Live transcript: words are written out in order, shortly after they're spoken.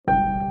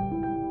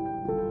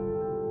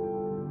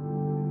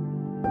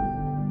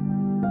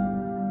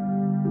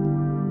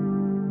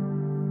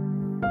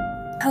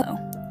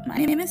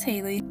My name is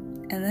Haley,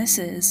 and this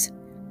is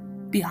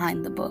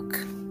Behind the Book.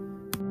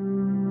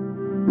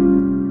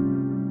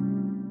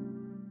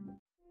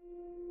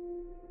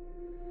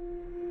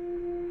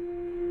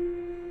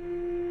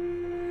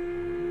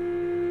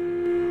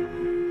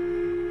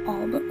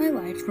 All but my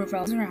life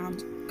revolves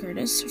around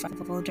Gerda's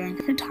survival during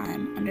her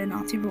time under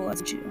Nazi rule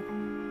as a Jew.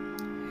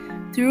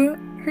 Through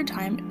her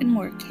time in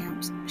work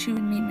camps, she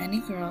would meet many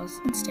girls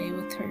and stay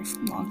with her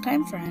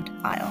longtime friend,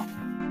 Isle.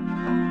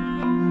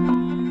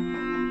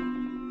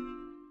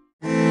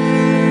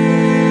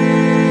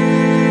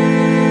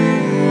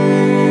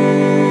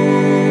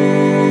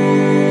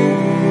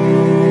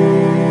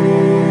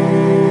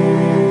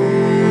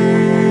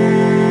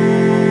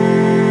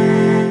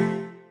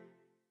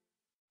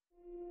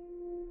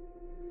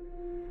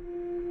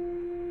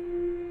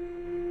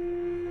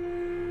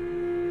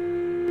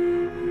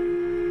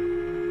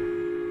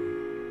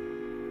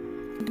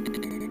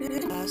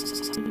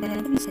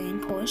 In the same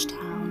Polish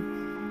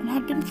town and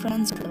had been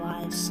friends their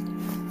lives.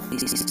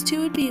 These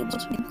two would be able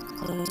to make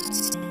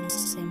close in the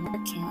same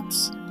work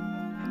camps.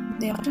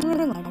 They often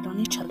relied on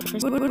each other for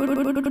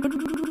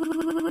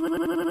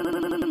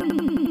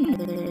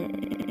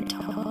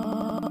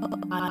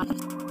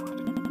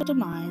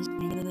demise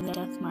during the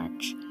death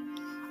march.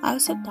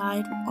 Alice had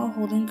died while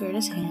holding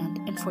Gerda's hand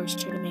and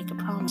forced her to make a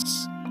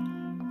promise.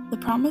 The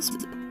promise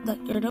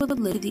that Gerda would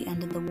live to the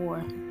end of the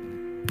war.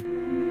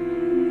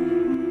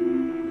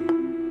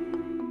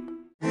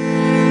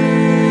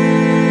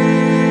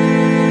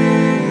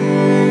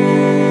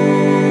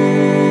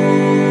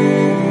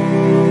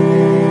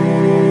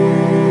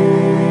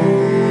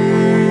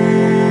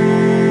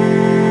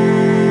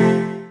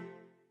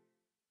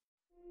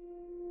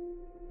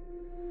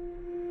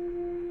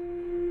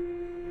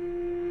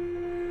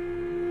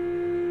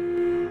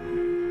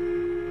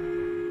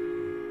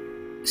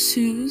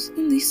 Suze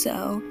and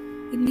Lisel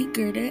would meet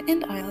Gerda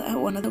and Isla at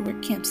one of the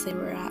work camps they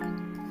were at.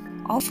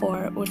 All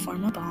four would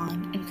form a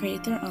bond and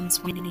create their own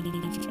small community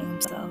for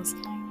themselves,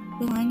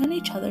 relying on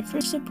each other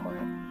for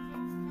support.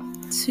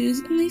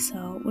 Suze and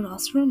Lisel would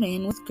also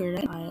remain with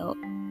Gerda and Isle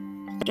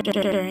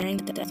during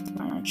the death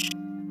march.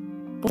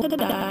 Both had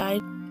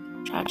died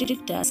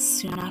tragic deaths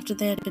soon after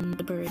they had been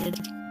liberated.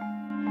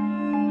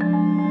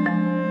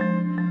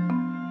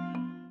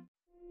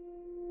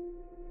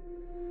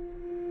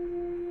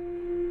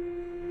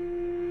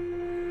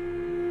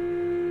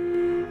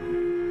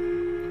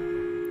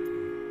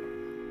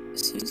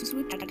 Suze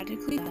would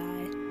tragically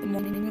die the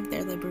morning of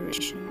their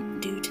liberation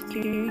due to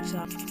their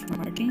exhaustion from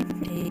marching for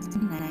days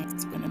and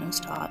nights with no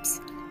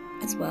stops,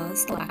 as well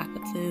as the lack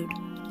of food.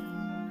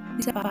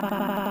 These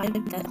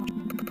survived death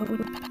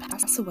would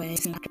pass away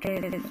soon after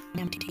an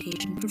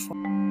amputation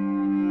performed.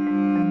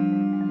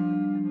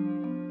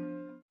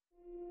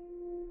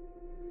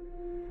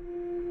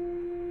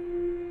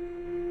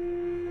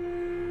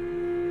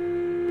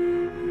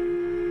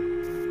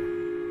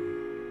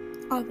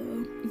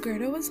 Although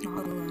Gerda was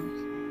not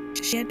alone,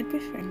 she had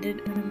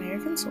befriended an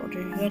American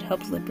soldier who had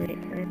helped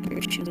liberate her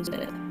after she was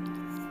dead.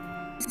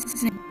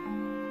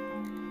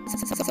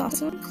 This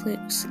also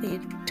includes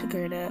aid to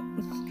Gerda,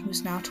 who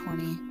was now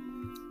 20.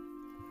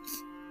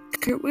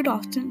 Kurt would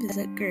often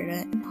visit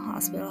Gerda in the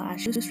hospital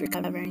as she was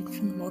recovering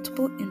from the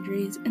multiple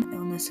injuries and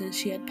illnesses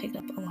she had picked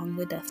up along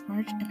the death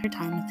march and her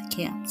time at the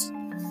camps.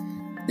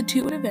 The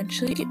two would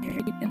eventually get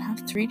married and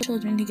have 3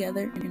 children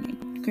together and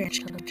 8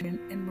 grandchildren,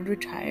 and would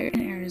retire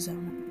in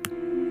Arizona.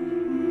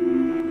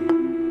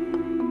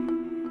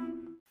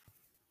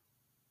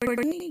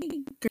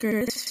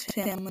 Gerda's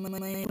family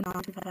would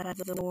not survive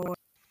the war.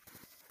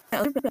 Her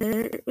elder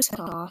brother was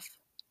cut off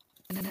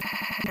and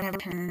never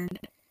returned,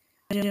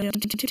 and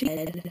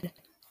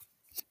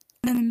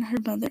her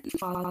mother and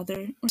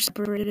father were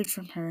separated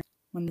from her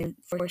when they were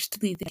forced to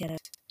leave the ghetto.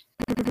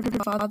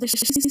 Her father,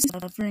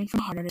 suffering from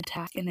a heart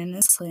attack and in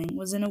a sling,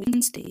 was in a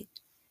weakened state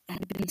and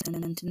had been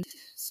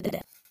sentenced to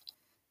death.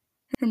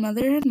 Her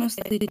mother had most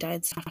likely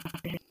died soon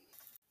after her.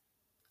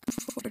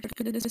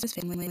 Gerda's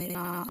family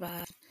not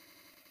survive.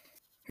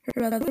 Her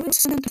brother was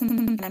sent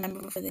some time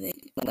before they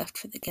left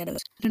for the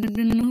ghettos, and had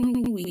been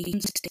in a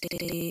weakened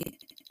state.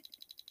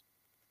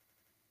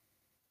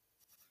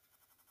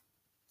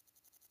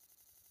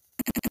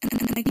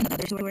 And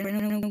others who were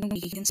in a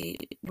weakened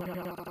state were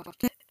brought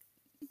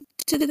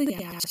to the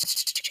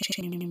gas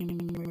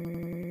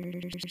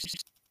chambers.